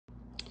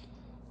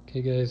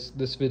Okay guys,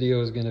 this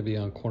video is going to be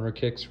on corner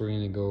kicks. We're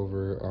going to go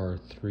over our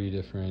 3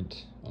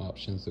 different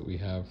options that we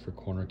have for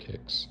corner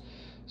kicks.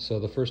 So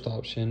the first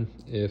option,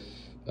 if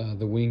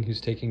the wing who's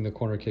taking the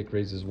corner kick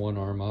raises one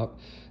arm up,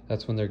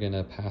 that's when they're going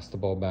to pass the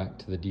ball back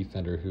to the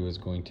defender who is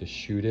going to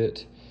shoot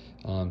it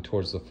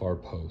towards the far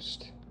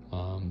post.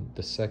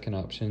 The second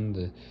option,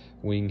 the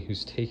wing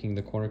who's taking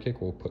the corner kick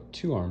will put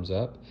 2 arms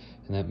up,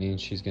 and that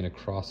means she's going to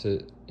cross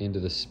it into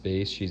the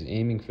space. She's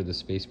aiming for the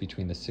space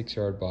between the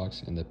 6-yard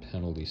box and the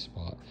penalty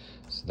spot.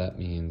 So that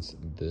means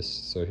this.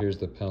 So here's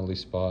the penalty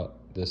spot.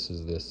 This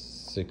is the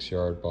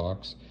 6-yard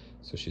box.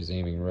 So she's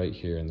aiming right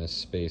here in this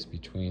space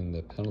between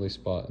the penalty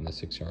spot and the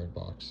 6-yard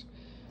box.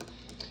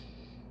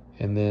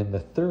 And then the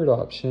third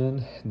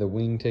option, the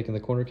wing taking the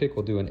corner kick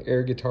will do an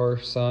air guitar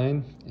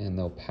sign, and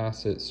they'll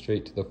pass it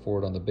straight to the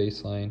forward on the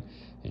baseline,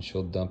 and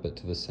she'll dump it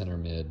to the center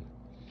mid.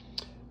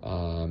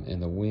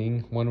 And the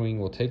wing, one wing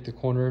will take the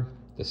corner.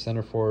 The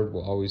center forward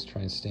will always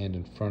try and stand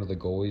in front of the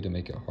goalie to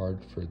make it hard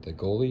for the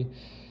goalie.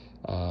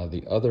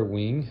 The other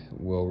wing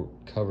will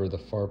cover the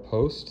far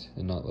post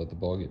and not let the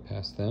ball get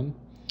past them.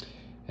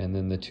 And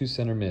then the 2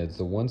 center mids,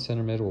 the one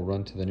center mid will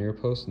run to the near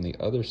post, and the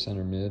other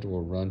center mid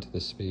will run to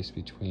the space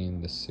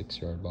between the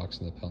 6-yard box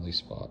and the penalty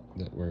spot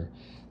that we're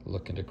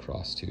looking to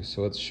cross to.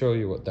 So let's show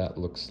you what that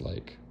looks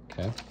like,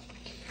 okay?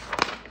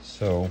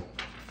 So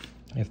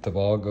if the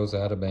ball goes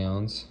out of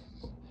bounds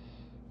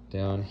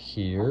down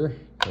here,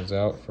 goes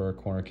out for a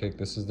corner kick,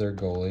 this is their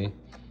goalie.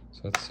 So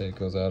let's say it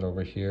goes out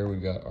over here. We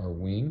got our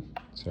wing,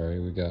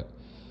 we got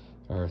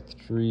our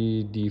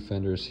 3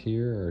 defenders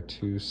here, our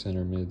 2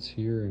 center mids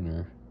here, and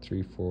our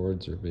 3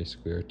 forwards are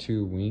basically our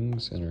 2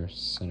 wings and our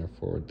center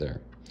forward there.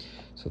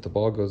 So if the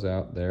ball goes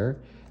out there,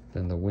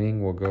 then the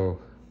wing will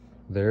go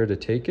there to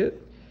take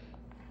it.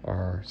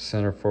 Our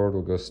center forward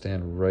will go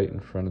stand right in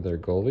front of their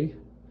goalie,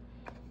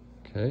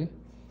 okay?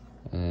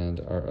 And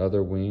our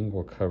other wing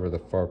will cover the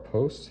far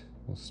post.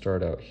 We'll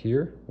start out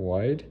here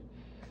wide.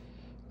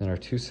 Then our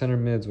 2 center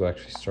mids will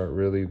actually start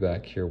really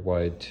back here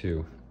wide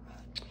too.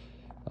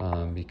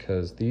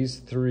 Because these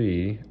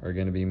 3 are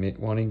going to be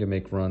wanting to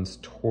make runs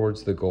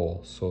towards the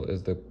goal. So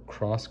as the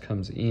cross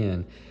comes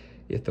in,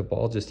 if the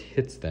ball just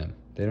hits them,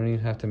 they don't even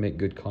have to make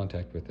good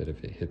contact with it.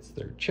 If it hits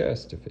their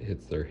chest, if it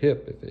hits their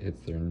hip, if it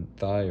hits their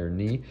thigh or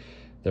knee,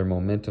 their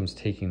momentum's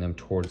taking them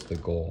towards the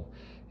goal,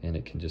 and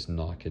it can just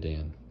knock it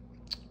in.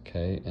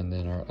 Okay, and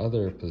then our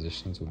other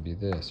positions would be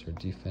this. Our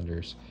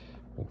defenders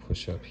will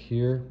push up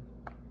here.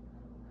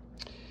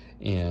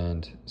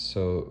 And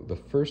so the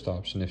first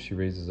option, if she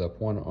raises up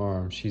one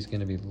arm, she's going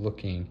to be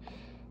looking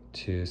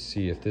to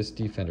see if this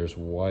defender is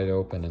wide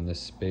open and this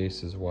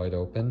space is wide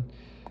open,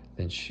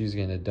 then she's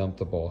going to dump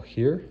the ball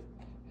here,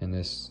 and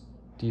this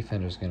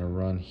defender is going to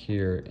run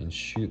here and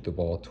shoot the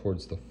ball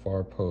towards the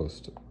far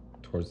post,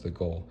 towards the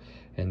goal.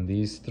 And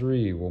these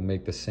 3 will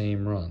make the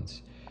same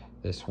runs.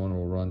 This one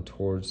will run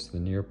towards the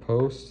near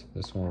post,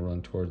 this one will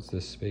run towards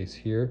this space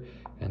here,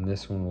 and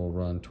this one will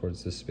run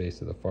towards this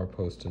space at the far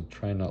post and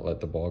try not let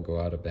the ball go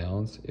out of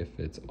bounds if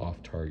it's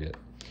off target.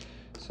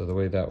 So the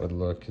way that would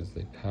look is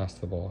they pass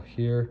the ball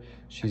here.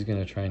 She's going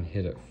to try and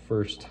hit it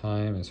first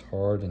time as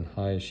hard and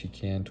high as she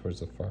can towards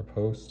the far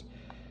post.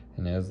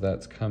 And as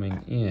that's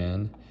coming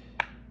in,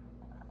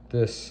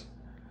 this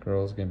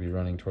girl is going to be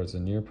running towards the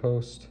near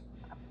post.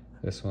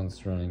 This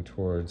one's running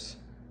towards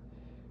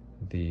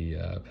the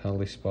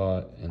penalty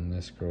spot, and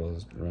this girl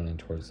is running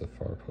towards the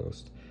far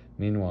post.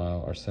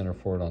 Meanwhile, our center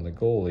forward on the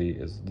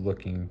goalie is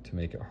looking to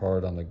make it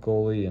hard on the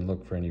goalie and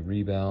look for any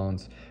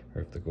rebounds,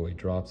 or if the goalie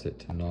drops it,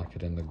 to knock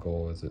it in the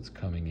goal as it's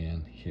coming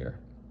in here.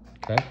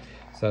 Okay,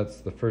 so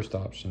that's the first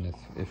option.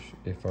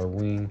 If our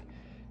wing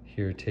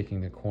here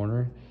taking the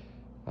corner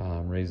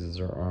raises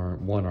her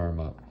one arm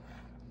up.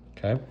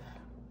 Okay.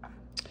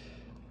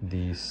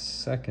 The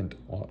second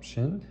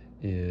option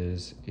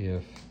is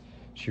if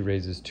she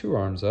raises 2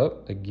 arms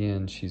up.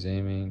 Again, she's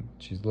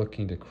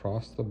looking to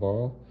cross the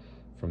ball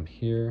from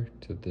here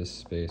to this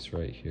space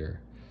right here.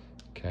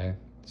 Okay,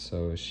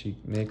 so she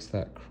makes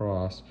that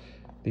cross.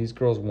 These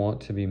girls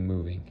want to be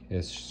moving.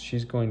 As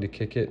she's going to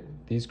kick it,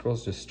 these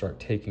girls just start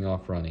taking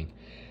off running.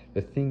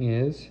 The thing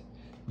is,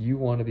 you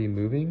want to be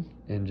moving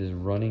and just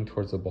running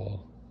towards the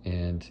ball.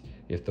 And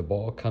if the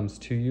ball comes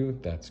to you,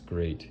 that's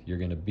great. You're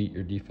going to beat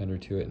your defender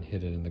to it and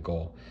hit it in the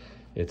goal.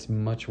 It's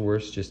much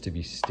worse just to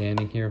be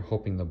standing here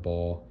hoping the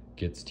ball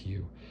gets to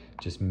you.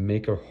 Just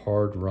make a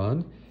hard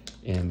run,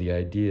 and the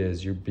idea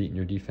is you're beating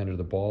your defender to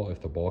the ball.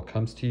 If the ball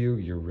comes to you,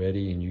 you're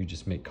ready, and you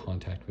just make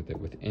contact with it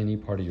with any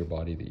part of your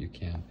body that you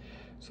can.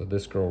 So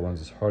this girl runs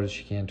as hard as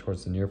she can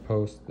towards the near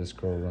post. This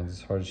girl runs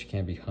as hard as she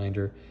can behind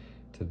her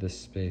to this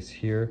space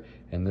here,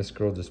 and this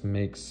girl just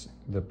makes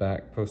the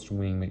back post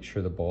wing make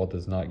sure the ball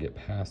does not get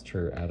past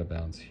her out of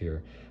bounds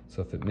here.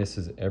 So if it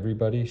misses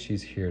everybody,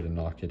 she's here to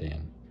knock it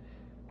in.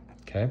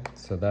 Okay,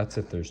 so that's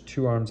if there's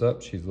 2 arms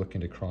up, she's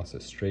looking to cross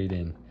it straight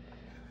in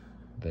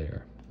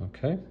there,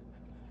 okay?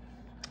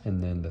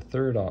 And then the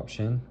third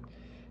option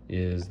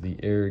is the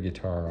air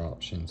guitar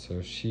option.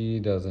 So she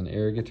does an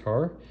air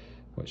guitar.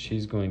 what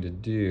she's going to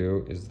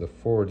do is the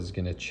forward is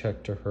going to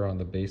check to her on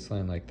the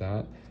baseline like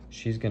that.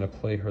 She's going to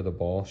play her the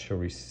ball. She'll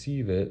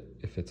receive it.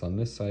 If it's on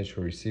this side,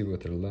 she'll receive it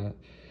with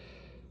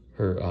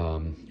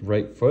her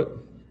right foot,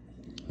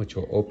 which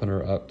will open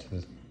her up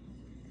to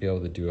be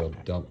able to do a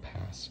dump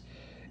pass.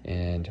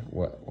 And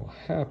what will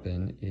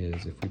happen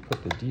is if we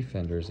put the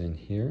defenders in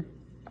here,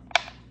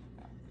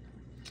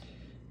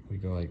 we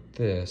go like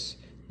this,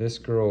 this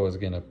girl is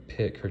going to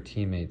pick her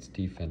teammate's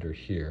defender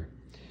here.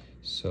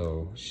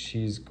 So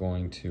she's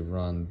going to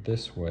run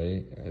this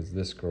way as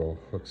this girl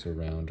hooks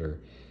around her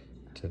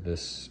to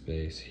this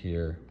space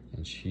here,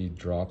 and she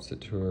drops it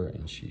to her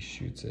and she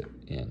shoots it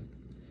in.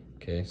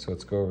 Okay, so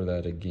let's go over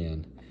that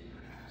again.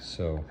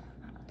 So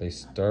they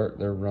start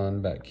their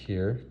run back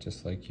here,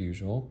 just like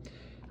usual.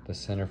 The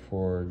center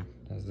forward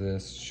does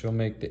this. She'll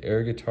make the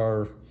air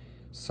guitar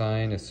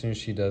sign. As soon as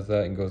she does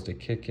that and goes to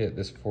kick it,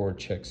 this forward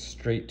checks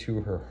straight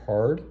to her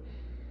hard.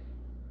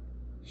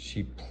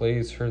 She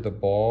plays her the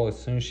ball.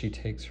 As soon as she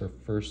takes her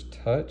first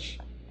touch,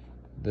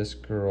 this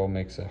girl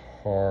makes a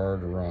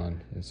hard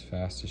run as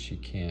fast as she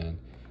can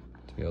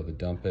to be able to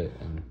dump it,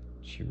 and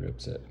she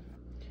rips it.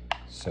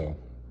 So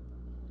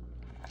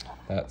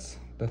that's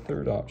the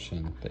third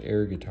option, the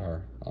air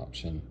guitar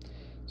option.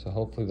 So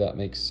hopefully that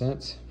makes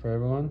sense for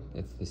everyone.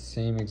 It's the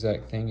same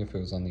exact thing if it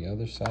was on the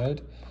other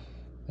side.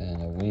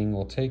 Then a wing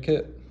will take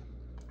it.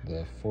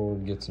 The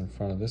forward gets in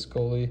front of this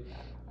goalie.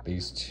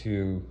 These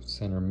two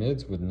center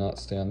mids would not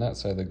stay on that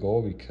side of the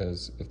goal,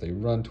 because if they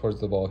run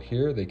towards the ball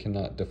here, they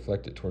cannot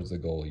deflect it towards the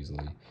goal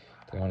easily.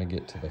 They want to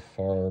get to the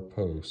far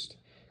post,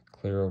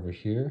 clear over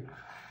here,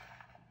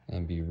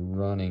 and be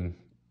running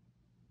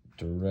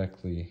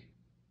directly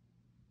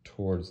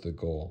towards the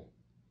goal.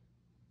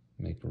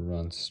 Make a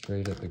run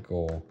straight at the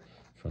goal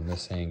from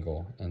this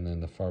angle, and then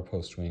the far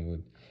post wing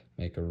would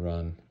make a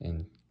run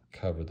and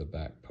cover the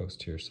back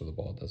post here so the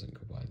ball doesn't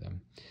go by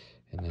them.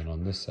 And then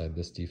on this side,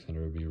 this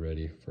defender would be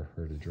ready for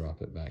her to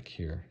drop it back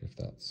here if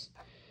that's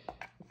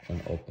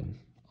an open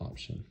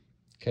option.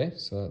 Okay,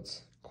 so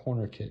that's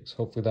corner kicks.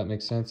 Hopefully that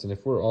makes sense. And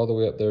if we're all the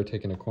way up there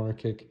taking a corner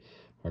kick,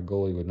 our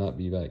goalie would not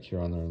be back here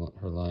on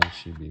her line.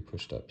 She'd be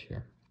pushed up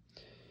here.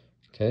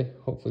 Okay,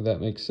 hopefully that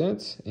makes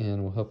sense,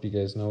 and we'll help you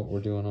guys know what we're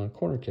doing on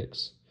corner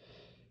kicks.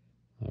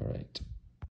 All right.